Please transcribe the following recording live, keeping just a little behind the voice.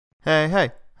Hey, hey,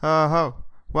 ho, ho,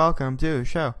 welcome to the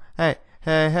show. Hey,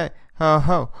 hey, hey, ho,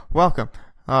 ho, welcome.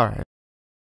 Alright.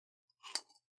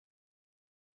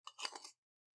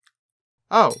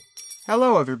 Oh,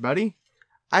 hello everybody.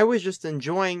 I was just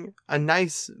enjoying a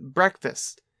nice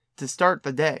breakfast to start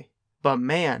the day. But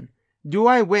man, do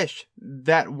I wish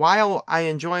that while I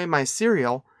enjoy my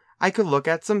cereal, I could look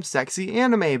at some sexy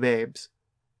anime babes.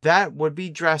 That would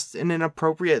be dressed in an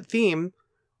appropriate theme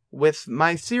with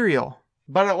my cereal.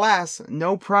 But alas,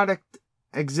 no product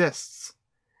exists.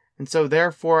 And so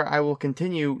therefore I will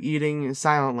continue eating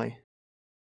silently.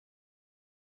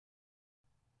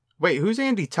 Wait, who's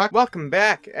Andy Tuck? Welcome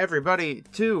back, everybody,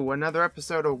 to another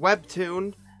episode of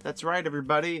Webtoon. That's right,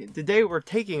 everybody. Today we're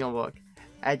taking a look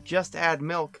at Just Add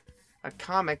Milk, a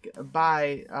comic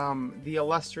by the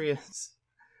illustrious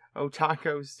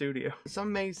Otako Studios.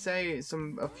 Some may say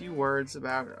a few words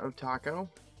about Otako.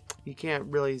 He can't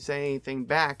really say anything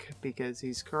back because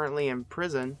he's currently in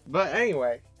prison. But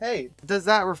anyway, hey, does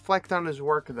that reflect on his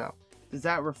work though? Does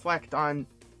that reflect on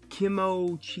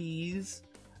Kimo-Chi's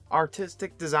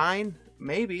artistic design?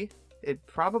 Maybe. It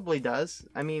probably does.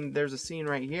 I mean, there's a scene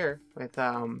right here with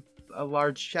a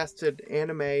large-chested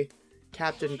anime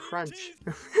Captain Crunch.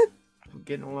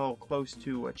 Getting a little close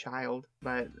to a child,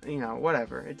 but you know,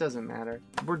 whatever, it doesn't matter.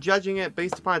 We're judging it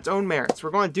based upon its own merits.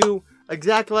 We're going to do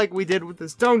exactly like we did with the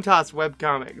Stone Toss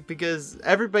webcomic, because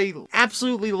everybody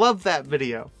absolutely loved that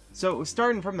video. So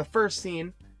starting from the first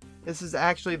scene, this is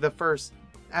actually the first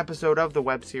episode of the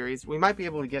web series. We might be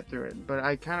able to get through it, but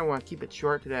I kind of want to keep it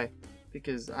short today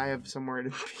because I have somewhere to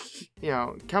be. You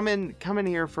know, come in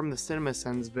here from the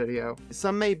CinemaSins video.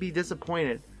 Some may be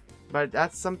disappointed, but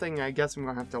that's something I guess I'm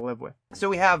gonna have to live with. So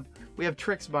we have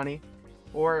Trix Bunny,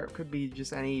 or it could be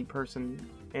just any person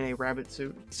in a rabbit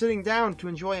suit, sitting down to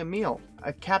enjoy a meal.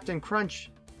 A Captain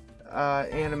Crunch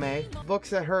anime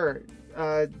looks at her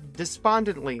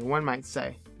despondently, one might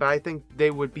say, but I think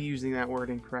they would be using that word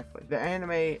incorrectly. The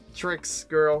anime Trix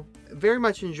girl very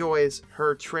much enjoys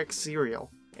her Trix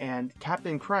cereal, and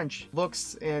Captain Crunch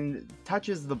looks and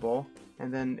touches the bowl,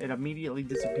 and then it immediately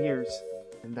disappears.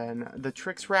 And then the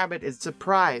Trix rabbit is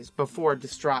surprised before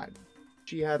distraught.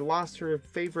 She had lost her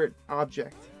favorite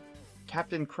object.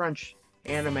 Captain Crunch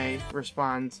anime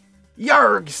responds,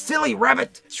 "Yarg, silly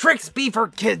rabbit! Trix be for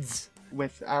kids!"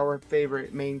 With our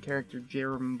favorite main character,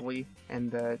 Jeremy,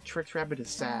 and the Trix rabbit is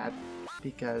sad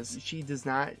because she does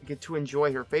not get to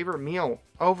enjoy her favorite meal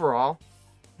overall.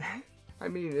 I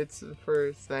mean, it's the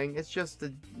first thing. It's just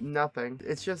nothing.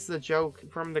 It's just the joke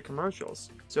from the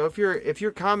commercials. So if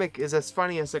your comic is as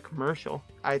funny as a commercial,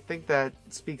 I think that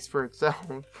speaks for itself.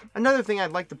 Another thing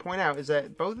I'd like to point out is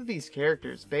that both of these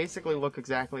characters basically look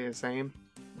exactly the same.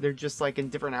 They're just like in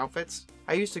different outfits.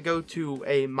 I used to go to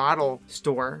a model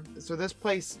store. So this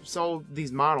place sold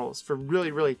these models for really,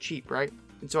 really cheap, right?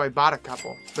 And so I bought a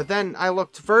couple. But then I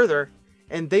looked further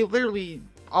and they literally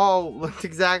all looked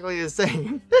exactly the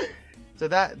same. So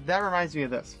that reminds me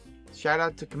of this. Shout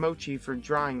out to Kimo-Chi for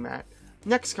drawing that.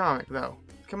 Next comic though.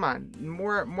 Come on,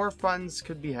 more funds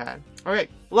could be had. Alright,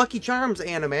 Lucky Charms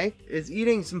anime is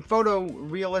eating some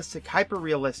photorealistic,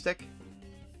 hyper-realistic.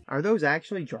 Are those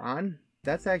actually drawn?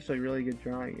 That's actually really good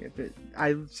drawing.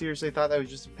 I seriously thought that was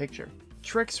just a picture.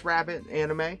 Trix Rabbit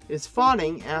anime is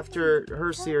fawning after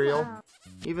her cereal,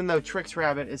 even though Trix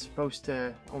Rabbit is supposed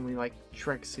to only like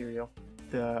Trix cereal.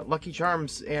 The Lucky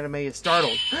Charms anime is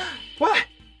startled. What?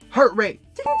 Heart rate.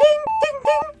 Ding, ding, ding,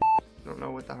 ding. I don't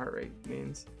know what the heart rate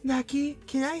means. Lucky,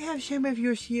 can I have some of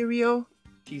your cereal?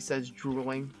 She says,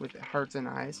 drooling with hearts and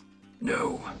eyes.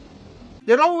 No.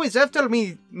 They're always after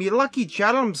me Lucky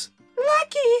Charms.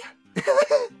 Lucky!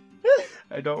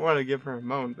 I don't want to give her a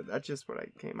moan, but that's just what I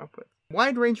came up with.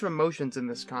 Wide range of emotions in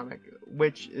this comic,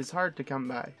 which is hard to come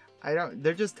by.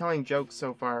 They're just telling jokes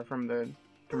so far from the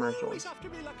commercials.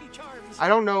 I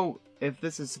don't know if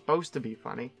this is supposed to be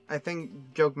funny. I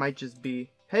think joke might just be,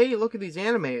 hey, look at these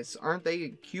animes. Aren't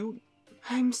they cute?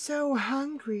 I'm so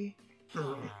hungry.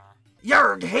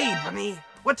 Yarg, hey, bunny.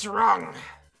 What's wrong?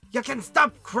 You can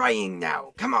stop crying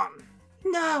now. Come on.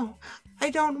 No, I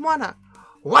don't wanna.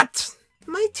 What?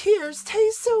 My tears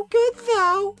taste so good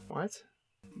though. What?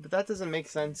 But that doesn't make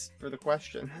sense for the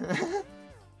question.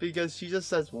 Because she just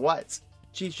says what?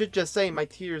 She should just say, my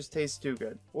tears taste too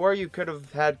good. Or you could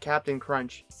have had Captain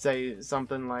Crunch say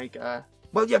something like,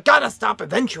 well, you gotta stop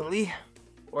eventually.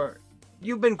 Or,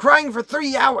 you've been crying for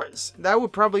 3 hours. That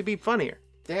would probably be funnier.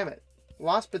 Damn it.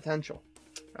 Lost potential.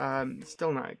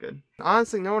 Still not good.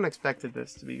 Honestly, no one expected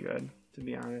this to be good, to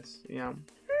be honest. You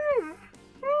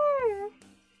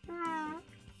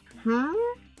know.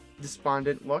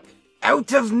 Despondent look.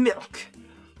 Out of milk.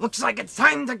 Looks like it's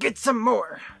time to get some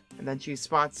more. And then she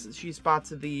spots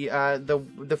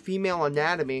the female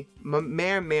anatomy,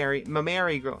 mammary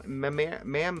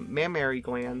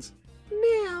glands.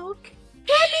 Milk.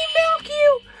 Let me milk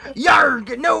you.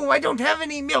 Yarg! No, I don't have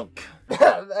any milk.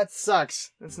 That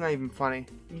sucks. That's not even funny.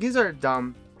 These are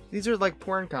dumb. These are like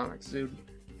porn comics, dude.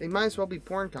 They might as well be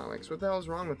porn comics. What the hell is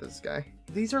wrong with this guy?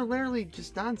 These are literally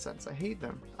just nonsense. I hate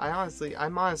them.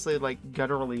 I'm honestly like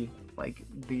gutturally like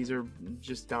these are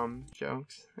just dumb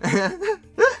jokes.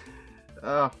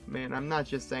 Oh man, I'm not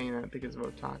just saying that because of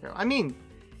Otako. I mean,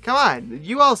 come on,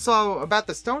 you all saw about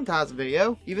the Stone Toss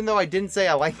video, even though I didn't say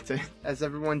I liked it, as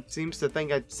everyone seems to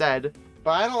think I said.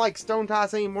 But I don't like Stone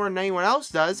Toss any more than anyone else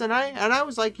does, and I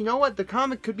was like, you know what, the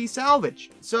comic could be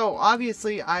salvaged. So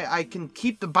obviously I can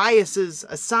keep the biases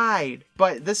aside,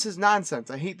 but this is nonsense.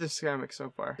 I hate this comic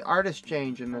so far. The artist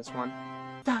change in this one. ...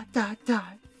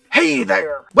 Hey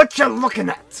there! What you looking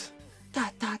at? ...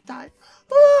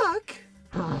 Look!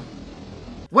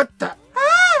 What the?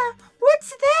 Ah!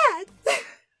 What's that?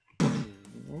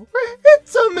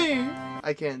 It's a me!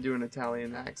 I can't do an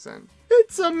Italian accent.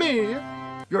 It's a me!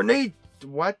 You need...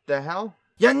 What the hell?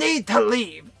 You need to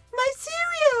leave! My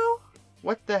cereal!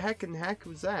 What the heck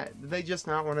was that? Did they just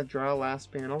not want to draw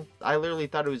last panel? I literally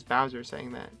thought it was Bowser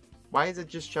saying that. Why does it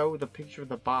just show the picture of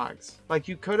the box? Like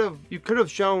you could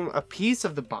have shown a piece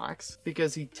of the box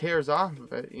because he tears off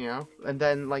of it, you know? And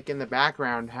then like in the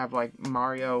background have like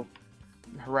Mario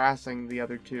harassing the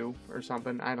other two or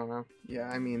something. I don't know. Yeah,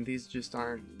 I mean these just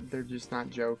aren't, they're just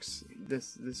not jokes.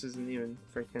 This isn't even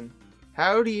freaking,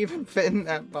 how do you even fit in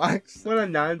that box? What a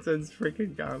nonsense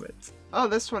freaking comment. Oh,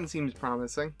 this one seems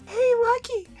promising. Hey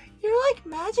Lucky, you like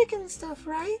magic and stuff,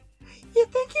 right? You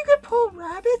think you could pull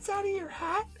rabbits out of your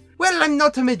hat? Well, I'm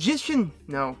not a magician.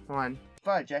 No, hold on.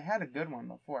 Fudge, I had a good one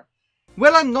before.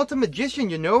 Well, I'm not a magician,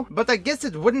 you know, but I guess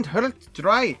it wouldn't hurt to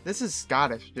try. This is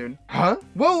Scottish, dude. Huh?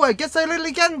 Whoa, I guess I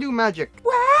really can do magic.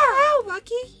 Wow,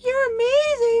 Lucky, you're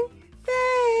amazing.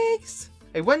 Thanks.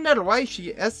 I wonder why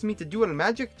she asked me to do a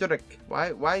magic trick.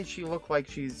 Why does she look like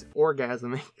she's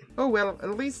orgasming? Oh well,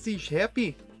 at least she's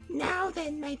happy. Now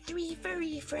then, my three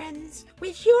furry friends,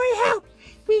 with your help,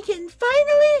 we can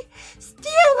finally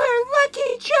steal her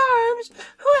lucky charms!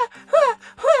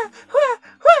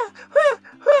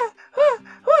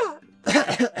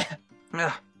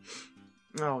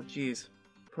 Oh, jeez.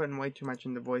 Putting way too much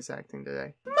into voice acting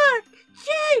today. Mark!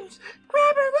 James!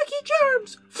 Grab her lucky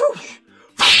charms!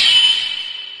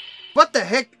 What the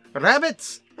heck?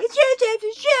 Rabbits?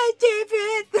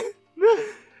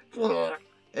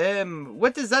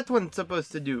 What is that one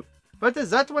supposed to do? What is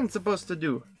that one supposed to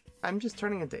do? I'm just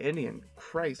turning into Indian.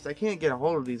 Christ, I can't get a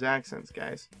hold of these accents,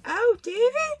 guys. Oh,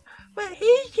 David? Well,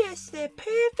 he's just the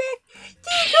perfect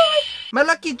decoy! My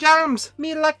lucky charms!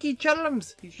 Me lucky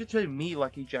charms! You should say me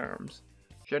lucky charms.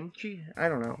 Shouldn't she? I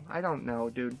don't know. I don't know,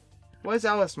 dude. What does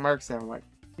Alice Mark sound like?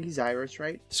 He's Irish,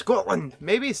 right? Scotland.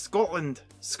 Maybe Scotland.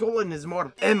 Scotland is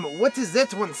more... What is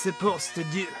that one supposed to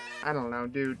do? I don't know,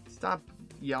 dude. Stop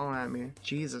yelling at me.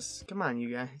 Jesus. Come on, you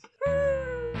guys.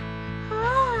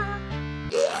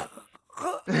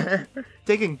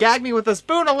 Taking gag me with a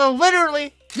spoon a little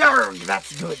literally. Yarg,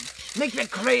 that's good. Make me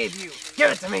crave you.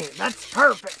 Give it to me. That's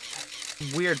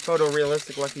perfect. Weird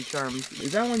photorealistic Lucky Charms.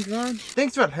 Is that one drawn?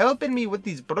 Thanks for helping me with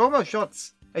these promo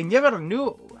shots. I never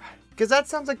knew. Because that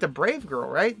sounds like the Brave Girl,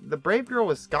 right? The Brave Girl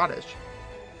was Scottish.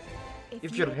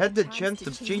 If you had the chance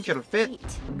to change your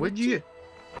fate, would you?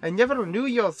 I never knew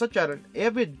you were such an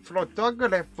avid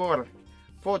photographer.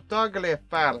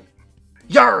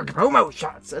 Yarg, promo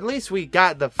shots. At least we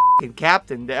got the f***ing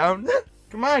captain down.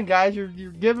 Come on, guys, you're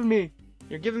giving me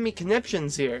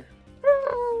conniptions here.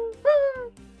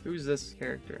 Who's this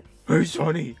character? Hey,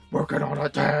 Sonny, working on a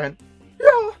tan.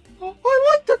 Yeah,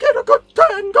 I like to get a good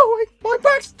tan going. My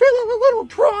back's feeling a little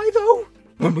dry, though.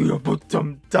 Want me to put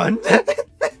some done?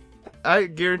 I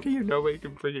guarantee you nobody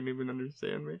can freaking even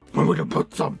understand me. Want me to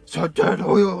put some suntan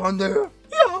oil on there?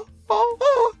 Yeah.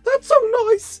 Oh, that's so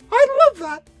nice. I love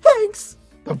that. Thanks.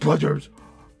 The pleasure's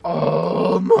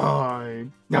all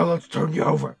mine. Now let's turn you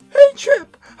over. Hey,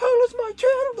 Chip, how does my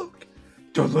tan look?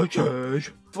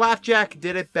 Delicious. Flapjack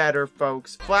did it better,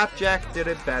 folks. Flapjack did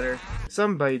it better.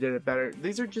 Somebody did it better.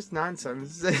 These are just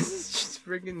nonsense. This is just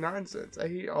freaking nonsense. I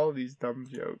hate all these dumb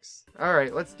jokes.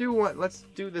 Alright, let's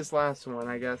do this last one,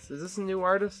 I guess. Is this a new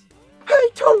artist? Hey,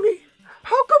 Tony,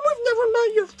 how come we've never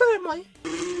met your family?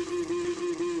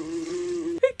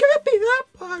 It can't be that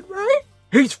bad, right?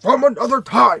 He's from another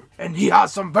time, and he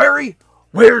has some very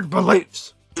weird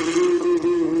beliefs.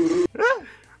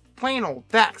 Plain old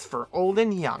facts for old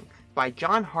and young by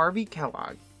John Harvey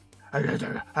Kellogg.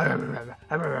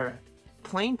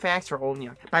 Plain Facts for Old and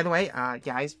Young. By the way,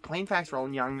 guys, Plain Facts for Old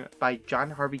and Young by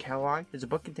John Harvey Kellogg is a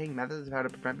book containing methods of how to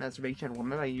prevent masturbation in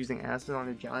women by using acid on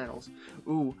their genitals.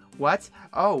 Ooh, what?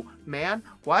 Oh, man,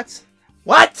 what?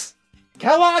 What?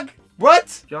 Kellogg?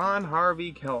 What? John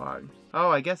Harvey Kellogg. Oh,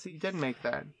 I guess he did make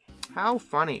that. How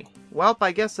funny. Well,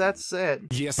 I guess that's it.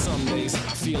 Yeah, some days I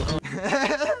feel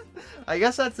I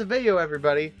guess that's the video,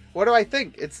 everybody. What do I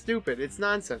think? It's stupid. It's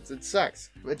nonsense. It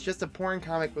sucks. It's just a porn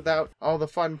comic without all the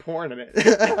fun porn in it.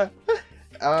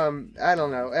 I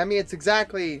don't know. I mean, it's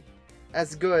exactly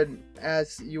as good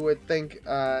as you would think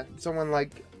someone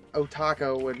like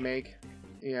Otako would make,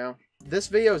 you know. This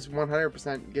video is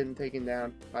 100% getting taken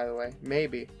down, by the way.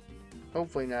 Maybe.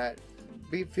 Hopefully not.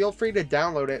 Feel free to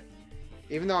download it.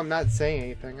 Even though I'm not saying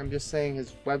anything, I'm just saying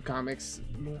his webcomics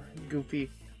goofy.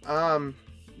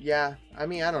 Yeah, I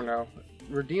mean, I don't know.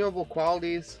 Redeemable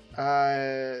qualities.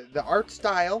 The art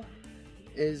style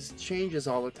changes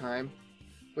all the time,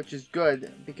 which is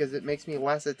good because it makes me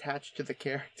less attached to the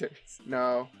characters.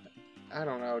 No, I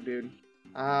don't know, dude.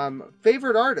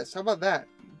 Favorite artist, how about that?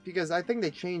 Because I think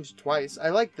they changed twice. I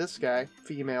like this guy,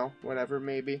 female, whatever,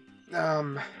 maybe.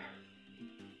 A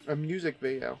music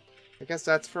video. I guess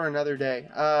that's for another day.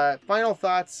 Final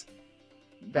thoughts.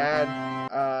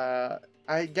 Bad.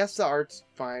 I guess the art's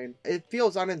fine. It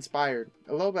feels uninspired.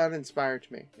 A little bit uninspired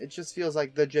to me. It just feels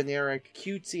like the generic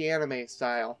cutesy anime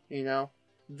style, you know?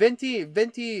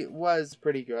 Vinty was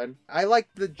pretty good. I like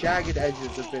the jagged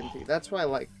edges of Vinty. That's what I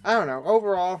like. I don't know.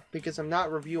 Overall, because I'm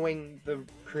not reviewing the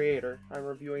creator, I'm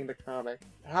reviewing the comic.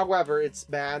 However, it's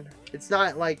bad. It's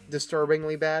not like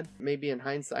disturbingly bad. Maybe in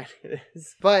hindsight it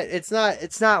is. But it's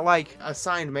not like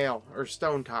Assigned Male or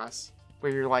Stone Toss,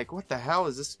 where you're like, what the hell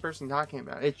is this person talking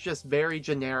about? It's just very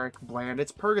generic, bland.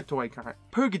 It's purgatory content.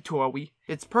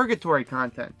 It's purgatory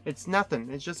content. It's nothing.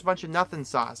 It's just a bunch of nothing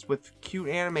sauce with cute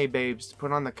anime babes to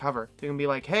put on the cover. You can be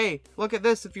like, hey, look at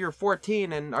this if you're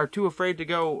 14 and are too afraid to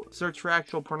go search for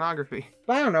actual pornography.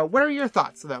 But I don't know. What are your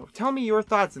thoughts, though? Tell me your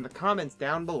thoughts in the comments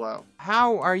down below.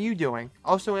 How are you doing?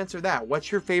 Also answer that.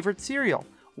 What's your favorite cereal?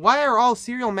 Why are all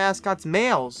cereal mascots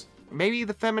males? Maybe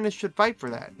the feminists should fight for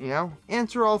that, you know?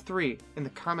 Answer all three in the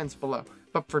comments below.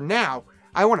 But for now,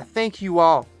 I want to thank you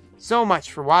all so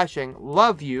much for watching.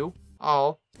 Love you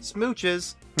all.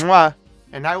 Smooches. Mwah.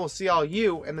 And I will see all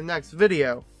you in the next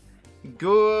video.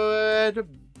 Goodbye.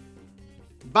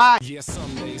 Yeah,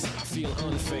 some days I feel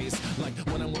unfazed, like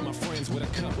when I'm with my friends with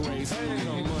a cup raised. And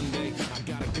on Monday, I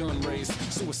got a gun raised.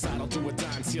 Suicidal do or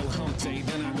die until hump day.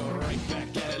 Then I go right back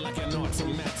at it like an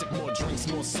automatic. More drinks,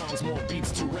 more songs, more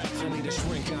beats to rap. I need a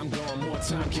shrink, I'm gone. More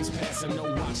time keeps passing. No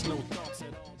watch, no thoughts.